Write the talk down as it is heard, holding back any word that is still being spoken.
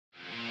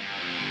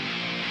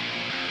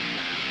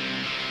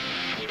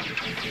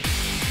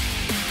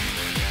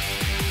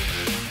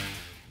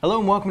Hello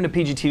and welcome to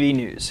PGTV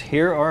News.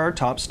 Here are our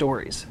top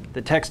stories.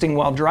 The texting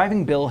while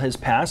driving bill has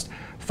passed.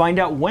 Find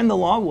out when the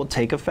law will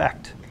take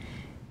effect.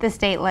 The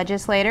state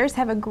legislators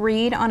have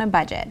agreed on a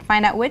budget.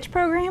 Find out which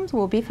programs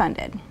will be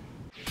funded.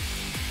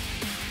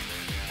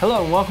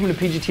 Hello and welcome to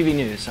PGTV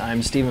News.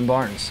 I'm Stephen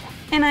Barnes.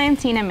 And I am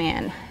Tina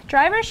Mann.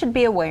 Drivers should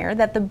be aware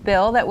that the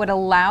bill that would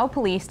allow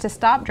police to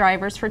stop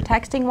drivers for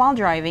texting while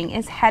driving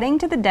is heading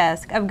to the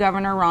desk of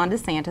Governor Ron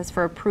DeSantis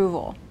for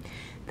approval.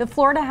 The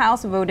Florida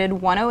House voted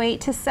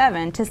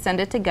 108-7 to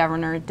send it to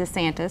Governor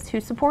DeSantis, who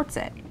supports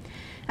it.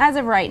 As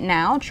of right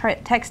now,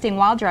 texting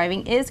while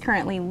driving is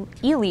currently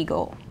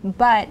illegal,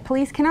 but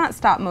police cannot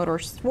stop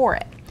motorists for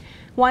it.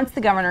 Once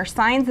the governor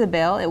signs the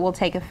bill, it will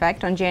take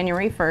effect on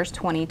January 1st,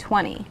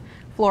 2020.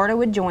 Florida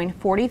would join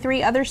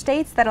 43 other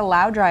states that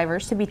allow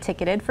drivers to be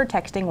ticketed for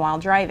texting while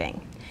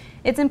driving.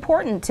 It's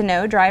important to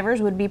know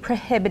drivers would be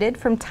prohibited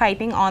from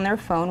typing on their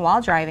phone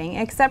while driving,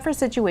 except for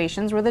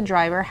situations where the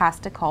driver has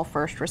to call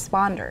first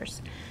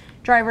responders.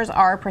 Drivers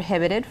are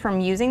prohibited from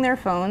using their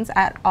phones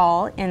at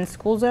all in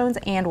school zones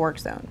and work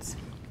zones.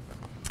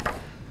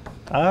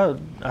 I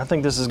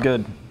think this is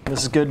good.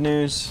 This is good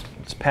news.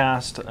 It's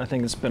passed. I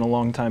think it's been a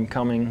long time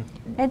coming.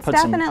 It's Put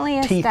definitely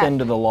some a teeth step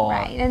into the law.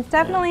 Right. It's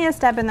definitely a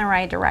step in the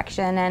right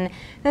direction. And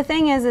the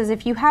thing is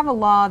if you have a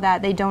law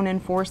that they don't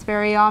enforce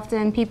very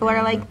often, people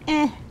are like,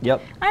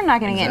 Yep. I'm not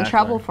going to get in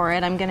trouble for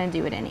it. I'm going to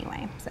do it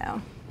anyway.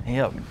 So.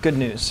 Yep, good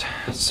news.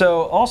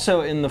 So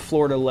also in the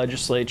Florida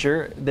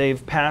legislature,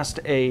 they've passed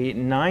a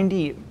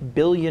 $90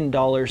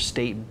 billion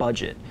state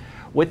budget.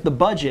 With the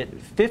budget,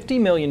 $50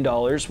 million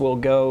will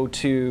go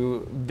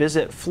to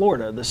Visit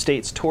Florida, the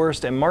state's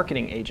tourist and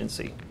marketing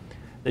agency.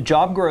 The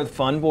Job Growth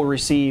Fund will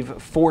receive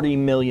 $40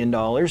 million,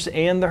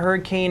 and the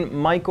Hurricane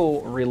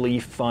Michael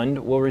Relief Fund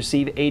will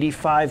receive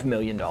 $85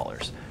 million.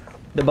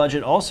 The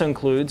budget also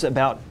includes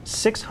about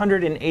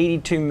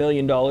 $682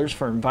 million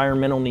for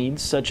environmental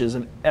needs such as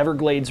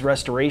Everglades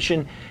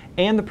restoration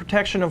and the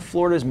protection of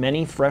Florida's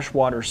many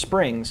freshwater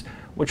springs,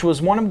 which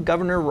was one of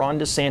Governor Ron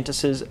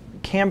DeSantis'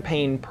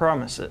 campaign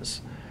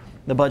promises.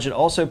 The budget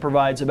also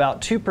provides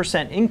about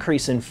 2%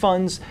 increase in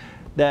funds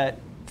that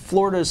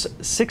Florida's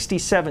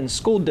 67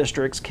 school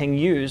districts can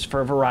use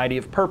for a variety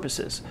of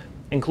purposes,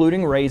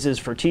 including raises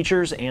for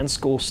teachers and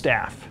school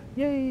staff.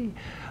 Yay!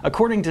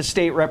 According to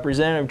State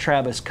Representative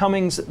Travis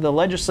Cummings, the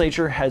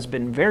legislature has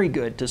been very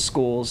good to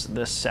schools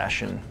this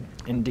session.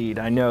 Indeed,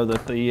 I know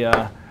that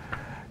the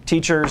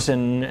teachers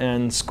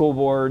and school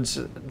boards,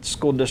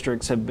 school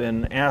districts have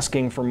been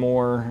asking for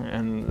more,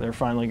 and they're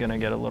finally going to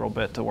get a little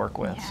bit to work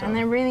with. Yeah, so. And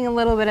they're breathing a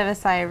little bit of a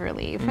sigh of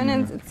relief, and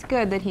it's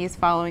good that he's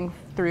following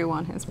through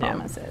on his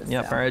promises.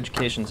 Yep, so. Our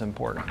education's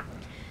important.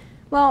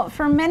 Well,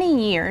 for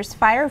many years,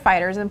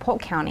 firefighters in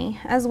Polk County,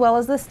 as well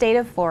as the state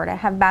of Florida,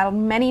 have battled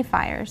many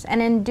fires,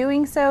 and in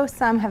doing so,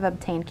 some have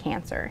obtained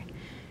cancer.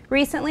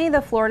 Recently,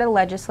 the Florida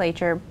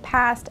legislature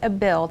passed a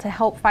bill to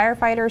help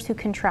firefighters who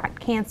contract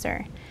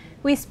cancer.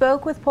 We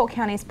spoke with Polk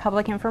County's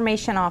Public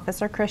Information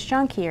Officer, Chris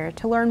Jonkier,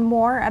 to learn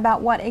more about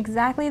what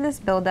exactly this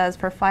bill does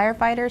for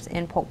firefighters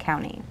in Polk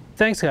County.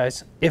 Thanks,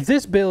 guys. If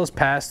this bill is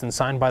passed and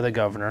signed by the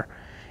governor,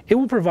 it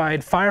will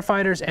provide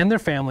firefighters and their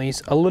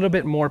families a little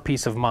bit more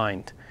peace of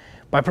mind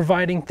by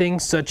providing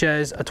things such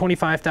as a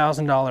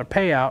 $25,000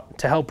 payout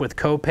to help with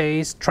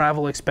co-pays,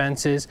 travel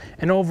expenses,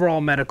 and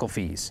overall medical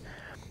fees.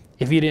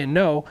 If you didn't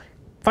know,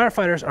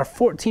 firefighters are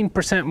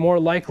 14% more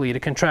likely to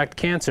contract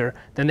cancer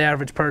than the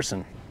average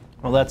person.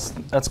 Well,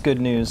 that's good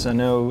news. I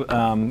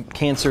know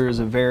cancer is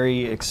a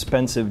very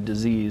expensive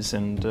disease,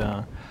 and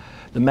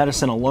the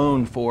medicine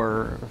alone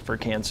for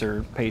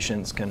cancer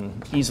patients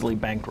can easily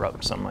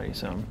bankrupt somebody.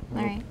 So.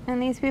 Right,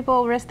 and these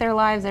people risk their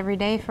lives every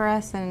day for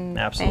us, and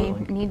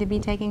Absolutely. They need to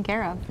be taken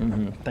care of.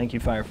 Thank you,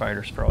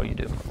 firefighters, for all you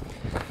do.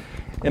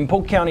 In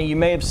Polk County, you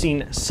may have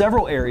seen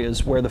several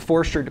areas where the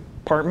Forestry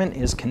Department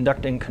is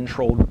conducting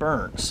controlled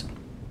burns.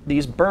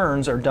 These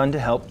burns are done to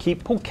help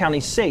keep Polk County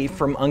safe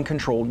from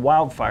uncontrolled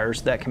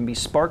wildfires that can be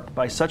sparked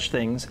by such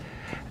things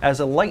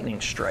as a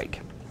lightning strike.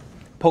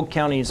 Polk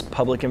County's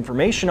Public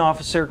Information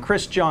Officer,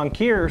 Chris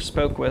Jonkier,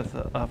 spoke with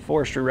a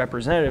forestry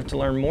representative to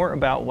learn more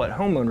about what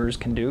homeowners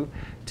can do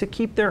to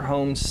keep their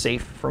homes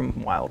safe from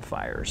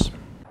wildfires.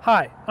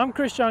 Hi, I'm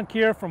Chris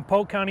Jonkier from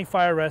Polk County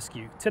Fire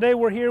Rescue. Today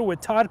we're here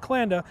with Todd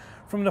Klanda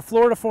from the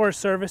Florida Forest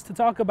Service to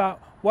talk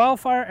about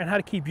wildfire and how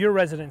to keep your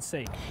residents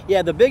safe.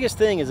 Yeah, the biggest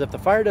thing is if the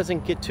fire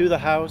doesn't get to the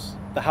house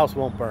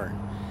won't burn.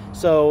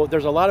 So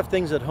there's a lot of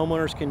things that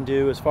homeowners can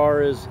do as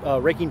far as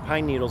raking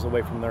pine needles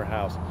away from their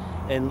house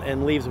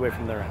and leaves away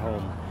from their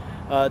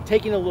home.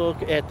 Taking a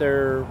look at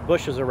their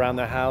bushes around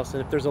their house,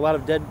 and if there's a lot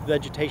of dead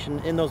vegetation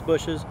in those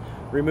bushes,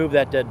 remove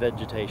that dead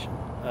vegetation.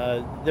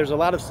 There's a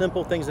lot of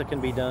simple things that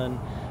can be done,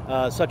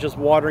 such as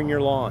watering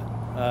your lawn.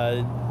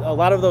 A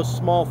lot of those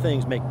small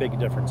things make big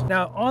differences.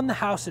 Now, on the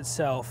house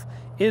itself,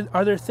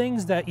 are there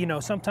things that,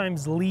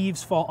 sometimes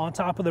leaves fall on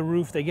top of the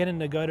roof, they get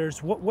into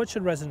gutters? What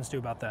should residents do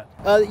about that?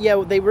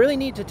 Yeah, they really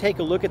need to take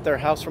a look at their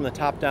house from the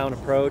top-down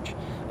approach.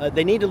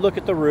 They need to look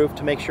at the roof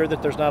to make sure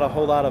that there's not a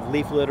whole lot of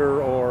leaf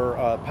litter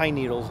or pine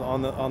needles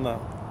on the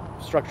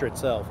structure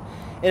itself.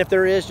 And if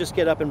there is, just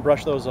get up and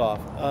brush those off.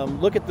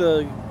 Look at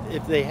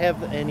if they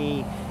have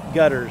any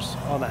gutters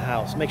on the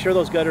house. Make sure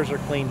those gutters are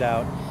cleaned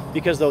out,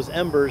 because those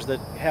embers that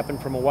happen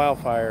from a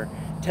wildfire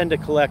tend to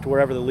collect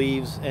wherever the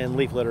leaves and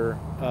leaf litter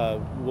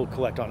will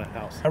collect on a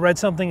house. I read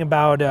something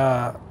about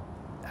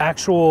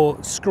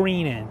actual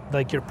screening,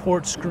 like your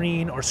porch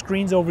screen or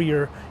screens over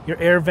your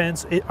air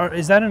vents.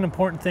 Is that an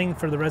important thing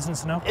for the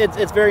residents to know?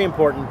 It's very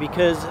important,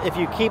 because if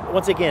you keep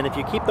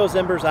those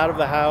embers out of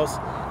the house,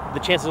 the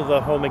chances of the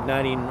home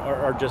igniting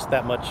are just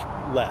that much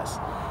less.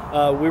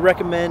 We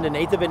recommend an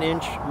 1/8 of an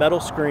inch metal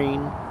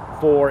screen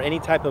for any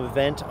type of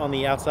vent on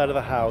the outside of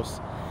the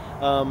house,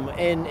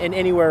 and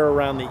anywhere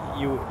around that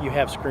you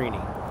have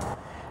screening.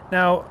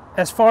 Now,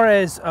 as far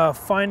as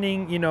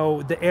finding,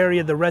 the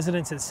area, the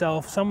residence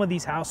itself, some of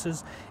these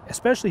houses,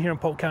 especially here in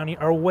Polk County,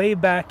 are way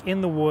back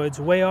in the woods,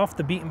 way off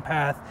the beaten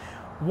path.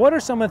 What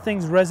are some of the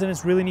things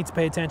residents really need to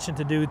pay attention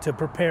to do to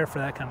prepare for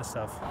that kind of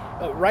stuff?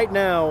 Right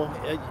now,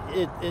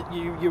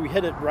 you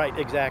hit it right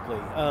exactly.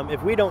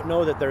 If we don't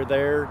know that they're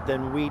there,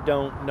 then we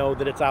don't know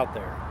that it's out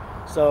there.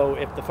 So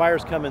if the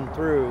fire's coming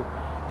through,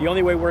 the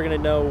only way we're going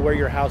to know where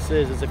your house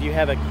is if you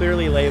have it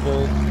clearly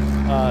labeled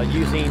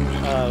using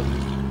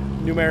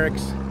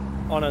numerics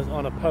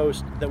on a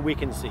post that we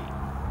can see.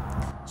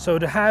 So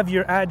to have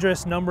your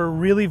address number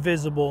really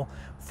visible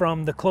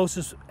from the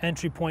closest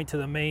entry point to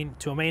a main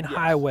Yes.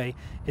 highway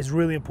is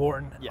really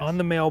important. Yes. On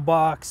the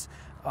mailbox,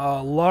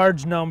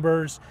 large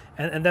numbers,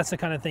 and that's the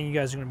kind of thing you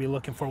guys are going to be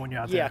looking for when you're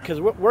out there. Yeah,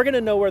 because we're going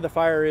to know where the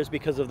fire is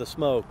because of the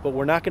smoke, but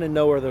we're not going to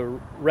know where the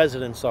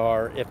residents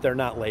are if they're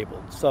not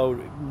labeled. So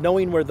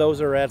knowing where those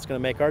are at is going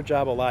to make our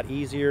job a lot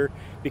easier,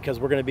 because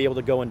we're going to be able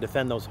to go and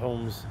defend those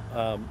homes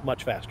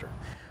much faster.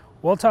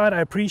 Well, Todd, I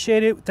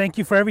appreciate it. Thank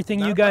you for everything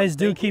you guys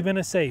do, keeping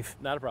us safe.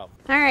 Not a problem.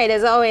 All right,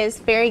 as always,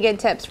 very good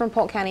tips from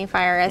Polk County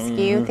Fire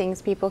Rescue,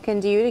 things people can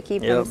do to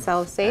keep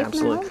themselves safe and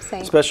their homes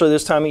safe. Especially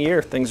this time of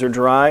year. Things are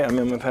dry. I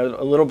mean, we've had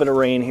a little bit of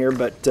rain here,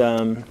 but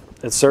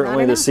it's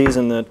certainly the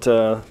season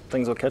that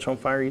things will catch on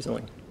fire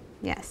easily.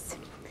 Yes.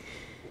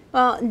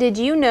 Well, did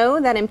you know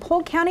that in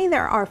Polk County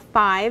there are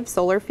 5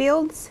 solar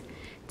fields?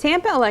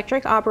 Tampa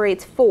Electric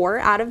operates 4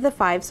 out of the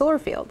 5 solar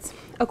fields.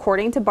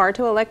 According to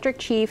Bartow Electric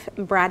Chief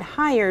Brad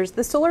Hires,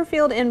 the solar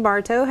field in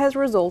Bartow has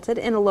resulted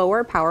in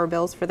lower power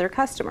bills for their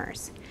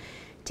customers.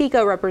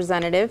 TECO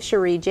Representative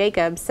Cherie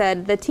Jacobs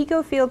said the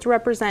TECO fields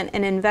represent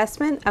an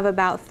investment of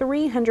about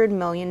 $300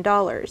 million.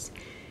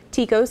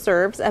 TECO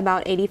serves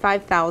about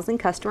 85,000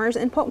 customers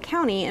in Polk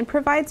County and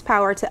provides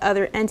power to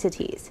other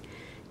entities.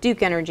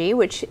 Duke Energy,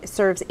 which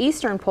serves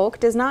eastern Polk,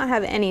 does not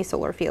have any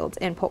solar fields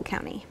in Polk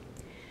County.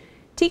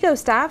 TECO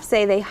staff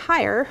say they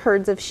hire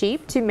herds of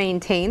sheep to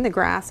maintain the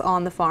grass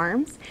on the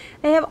farms.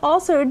 They have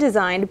also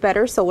designed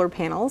better solar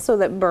panels so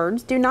that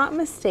birds do not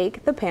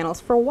mistake the panels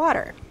for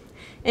water.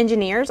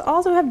 Engineers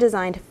also have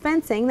designed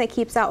fencing that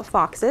keeps out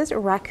foxes,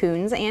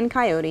 raccoons, and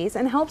coyotes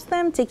and helps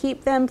them to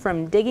keep them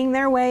from digging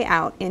their way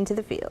out into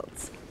the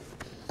fields.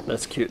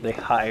 That's cute. They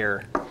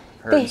hire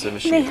herds of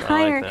sheep. They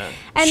hire, I like that.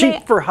 and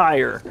Sheep for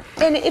hire.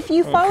 And if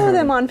you follow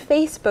them on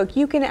Facebook,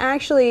 you can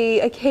actually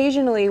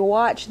occasionally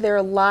watch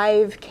their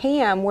live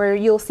cam where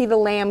you'll see the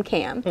lamb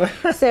cam.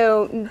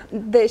 So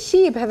the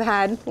sheep have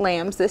had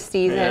lambs this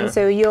season,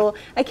 so you'll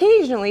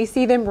occasionally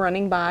see them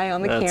running by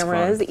on the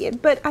cameras. Fun.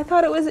 But I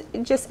thought it was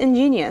just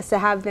ingenious to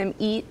have them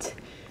eat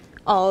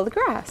all the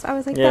grass. I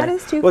was like, that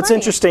is too Well, it's funny.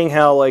 interesting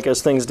how, like,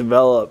 as things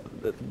develop,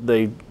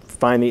 they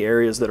find the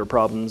areas that are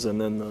problems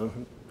and then the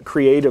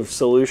creative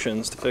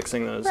solutions to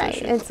fixing those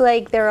issues. It's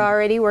like they're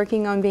already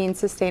working on being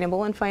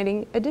sustainable and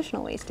finding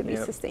additional ways to be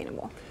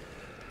sustainable.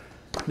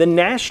 The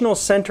National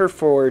Center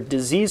for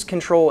Disease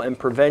Control and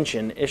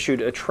Prevention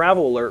issued a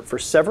travel alert for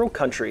several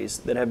countries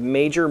that have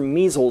major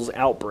measles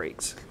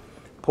outbreaks.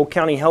 Polk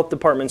County Health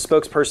Department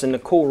spokesperson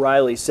Nicole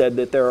Riley said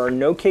that there are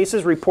no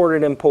cases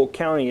reported in Polk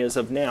County as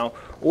of now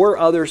or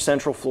other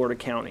Central Florida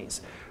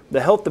counties.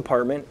 The health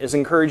department is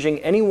encouraging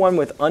anyone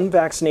with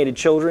unvaccinated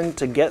children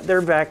to get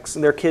their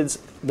kids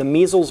the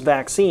measles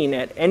vaccine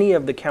at any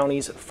of the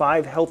county's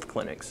 5 health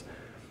clinics.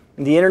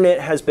 The internet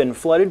has been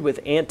flooded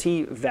with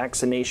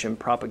anti-vaccination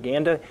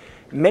propaganda,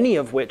 many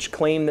of which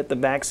claim that the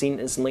vaccine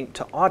is linked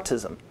to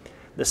autism.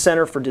 The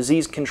Center for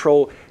Disease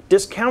Control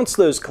discounts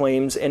those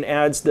claims and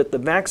adds that the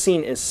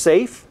vaccine is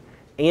safe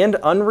and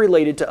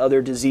unrelated to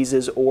other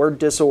diseases or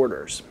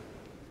disorders.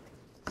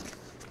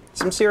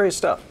 Some serious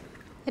stuff.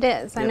 It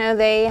is. I know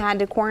they had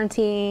to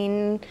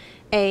quarantine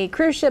a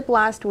cruise ship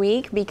last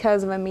week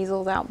because of a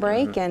measles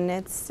outbreak, and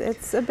it's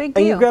a big deal.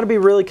 And you've got to be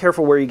really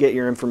careful where you get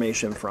your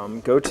information from.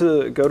 Go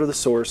to the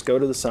source. Go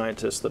to the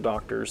scientists, the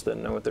doctors that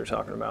know what they're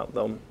talking about.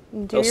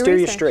 They'll steer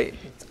you straight.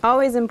 It's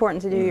always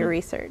important to do your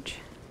research.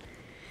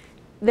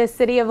 The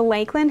city of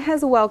Lakeland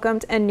has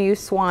welcomed a new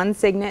swan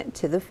cygnet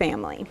to the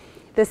family.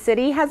 The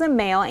city has a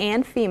male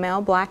and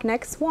female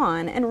black-necked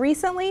swan, and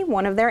recently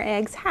one of their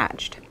eggs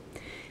hatched.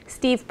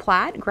 Steve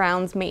Platt,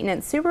 grounds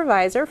maintenance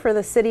supervisor for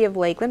the City of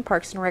Lakeland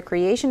Parks and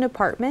Recreation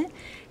Department,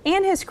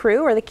 and his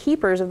crew are the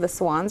keepers of the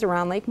swans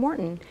around Lake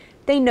Morton.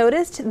 They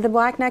noticed the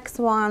blackneck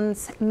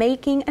swans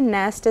making a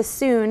nest as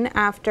soon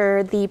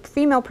after the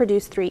female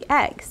produced 3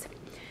 eggs.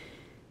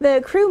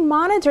 The crew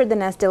monitored the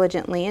nest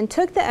diligently and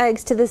took the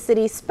eggs to the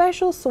city's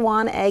special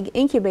swan egg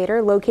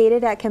incubator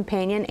located at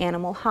Companion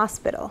Animal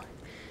Hospital.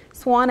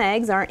 Swan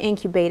eggs are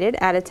incubated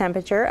at a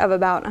temperature of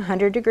about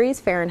 100 degrees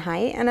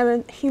Fahrenheit and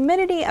a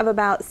humidity of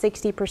about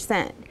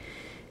 60%.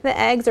 The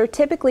eggs are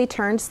typically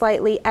turned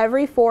slightly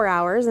every 4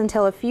 hours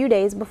until a few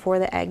days before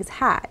the eggs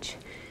hatch.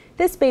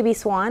 This baby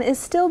swan is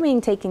still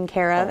being taken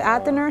care of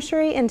at the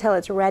nursery until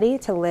it's ready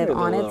to live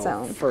on its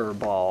own. Fur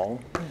ball.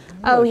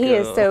 Oh, he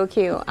is so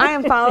cute. I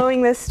am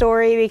following this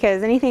story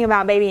because anything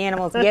about baby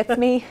animals gets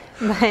me,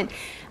 but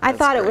I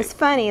thought it was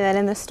funny that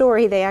in the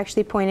story they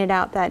actually pointed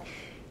out that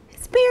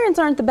his parents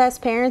aren't the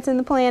best parents in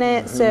the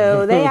planet,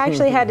 so they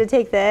actually had to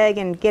take the egg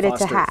and get it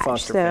to hatch.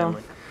 Foster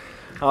family.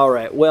 All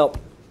right, well,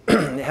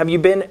 have you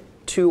been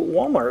to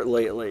Walmart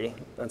lately?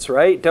 That's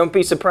right. Don't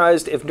be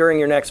surprised if during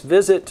your next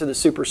visit to the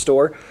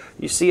superstore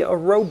you see a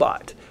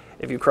robot.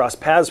 If you cross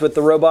paths with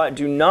the robot,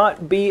 do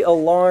not be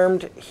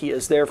alarmed. He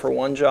is there for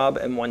one job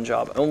and one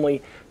job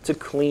only, to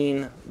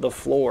clean the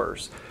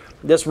floors.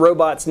 This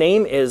robot's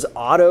name is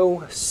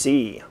Auto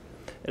C.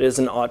 It is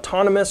an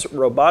autonomous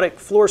robotic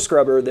floor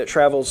scrubber that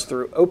travels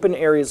through open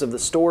areas of the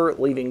store,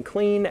 leaving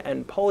clean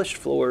and polished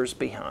floors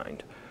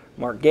behind.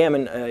 Mark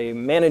Gammon, a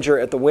manager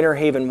at the Winter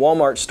Haven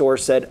Walmart store,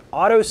 said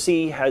Auto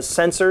C has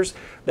sensors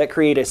that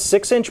create a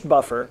 6-inch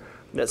buffer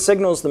that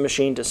signals the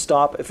machine to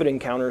stop if it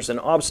encounters an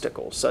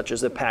obstacle, such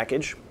as a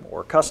package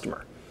or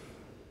customer.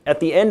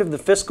 At the end of the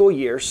fiscal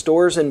year,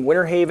 stores in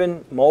Winter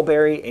Haven,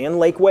 Mulberry, and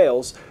Lake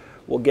Wales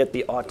will get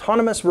the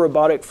autonomous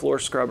robotic floor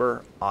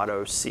scrubber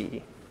Auto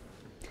C.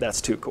 That's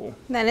too cool.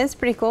 That is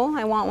pretty cool.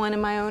 I want one in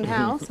my own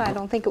house. I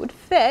don't think it would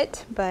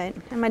fit, but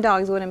my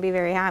dogs wouldn't be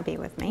very happy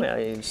with me. Yeah,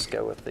 you just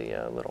go with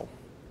the little,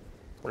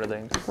 what are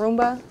they?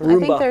 Roomba? I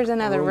think there's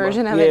another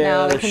version of it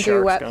now that can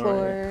do wet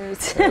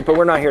floors. But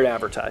we're not here to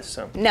advertise,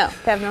 so. No,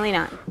 definitely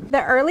not.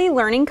 The Early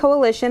Learning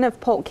Coalition of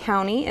Polk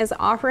County is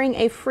offering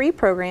a free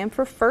program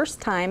for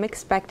first-time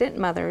expectant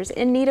mothers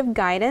in need of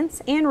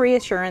guidance and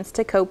reassurance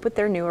to cope with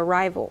their new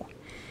arrival.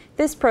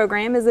 This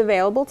program is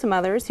available to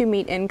mothers who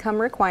meet income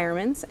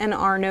requirements and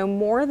are no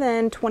more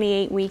than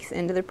 28 weeks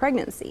into their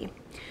pregnancy.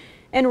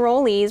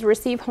 Enrollees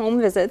receive home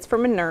visits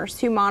from a nurse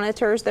who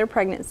monitors their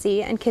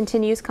pregnancy and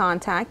continues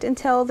contact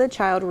until the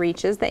child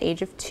reaches the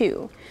age of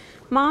 2.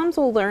 Moms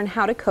will learn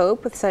how to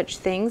cope with such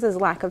things as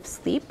lack of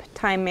sleep,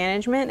 time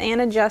management,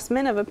 and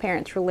adjustment of a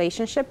parent's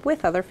relationship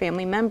with other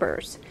family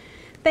members.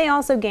 They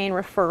also gain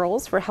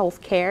referrals for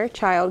health care,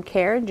 child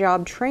care,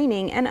 job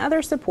training, and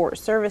other support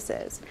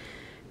services.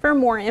 For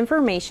more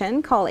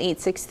information, call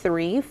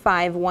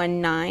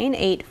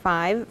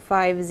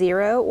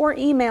 863-519-8550 or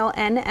email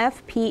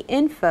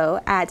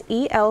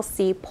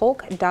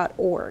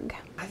nfpinfo@elcpolk.org.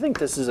 I think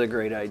this is a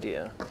great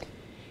idea.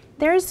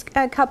 There's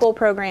a couple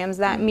programs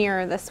that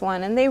mirror this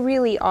one, and they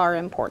really are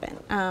important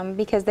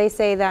because they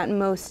say that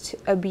most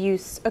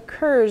abuse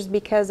occurs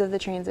because of the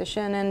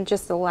transition and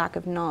just the lack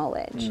of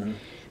knowledge.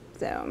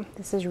 So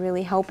this is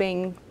really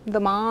helping the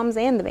moms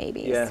and the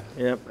babies. Yeah,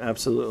 yep,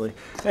 absolutely.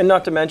 And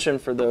not to mention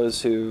for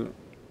those who,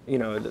 you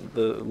know,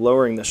 the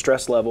lowering the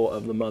stress level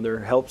of the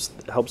mother helps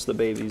the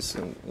babies.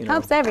 And, you know,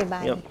 helps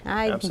everybody. Yep,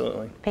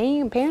 absolutely.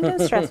 Parenting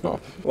is stressful.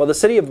 Well, the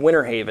city of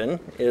Winter Haven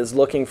is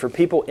looking for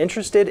people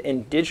interested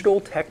in digital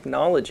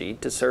technology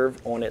to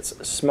serve on its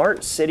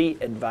Smart City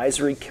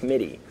Advisory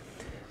Committee.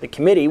 The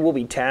committee will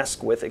be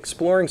tasked with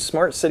exploring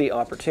smart city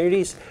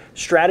opportunities,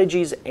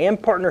 strategies,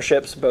 and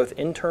partnerships, both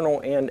internal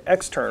and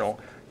external,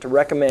 to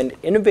recommend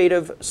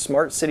innovative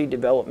smart city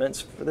developments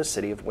for the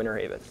city of Winter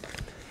Haven.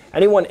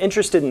 Anyone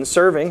interested in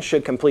serving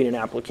should complete an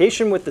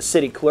application with the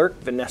city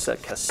clerk, Vanessa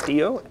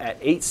Castillo,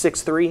 at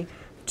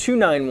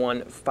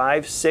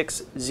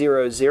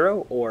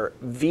 863-291-5600 or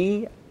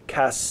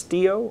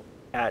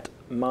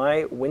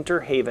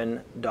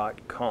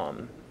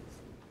vcastillo@mywinterhaven.com.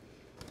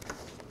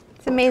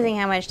 It's amazing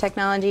how much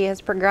technology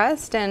has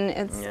progressed, and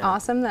it's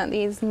awesome that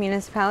these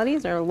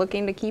municipalities are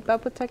looking to keep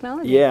up with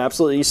technology. Yeah,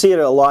 absolutely. You see it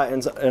a lot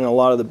in a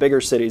lot of the bigger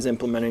cities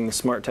implementing the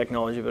smart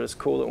technology, but it's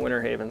cool that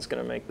Winter Haven's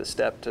going to make the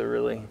step to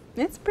really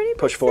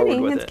push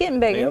forward with it. It's getting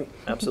bigger. Yep,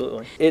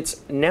 absolutely.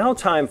 It's now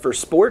time for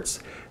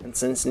sports, and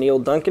since Neil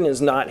Duncan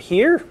is not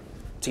here,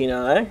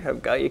 Tina and I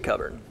have got you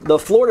covered. The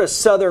Florida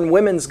Southern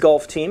women's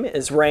golf team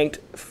is ranked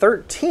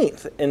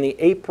 13th in the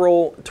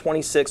April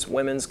 26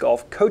 Women's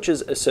Golf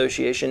Coaches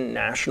Association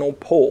National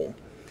Poll.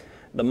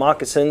 The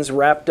Moccasins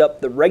wrapped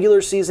up the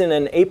regular season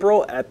in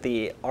April at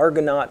the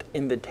Argonaut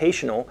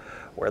Invitational,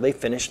 where they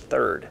finished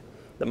 3rd.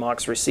 The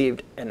Mocs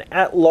received an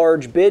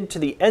at-large bid to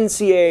the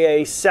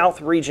NCAA South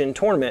Region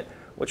Tournament,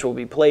 which will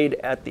be played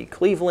at the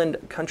Cleveland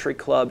Country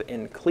Club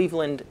in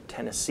Cleveland,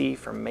 Tennessee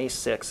from May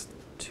 6th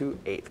to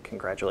 8th.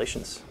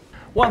 Congratulations.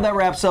 Well, that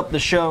wraps up the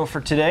show for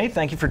today.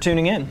 Thank you for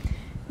tuning in.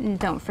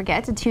 Don't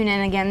forget to tune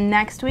in again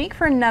next week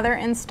for another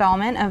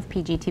installment of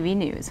PGTV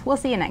News. We'll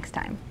see you next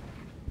time.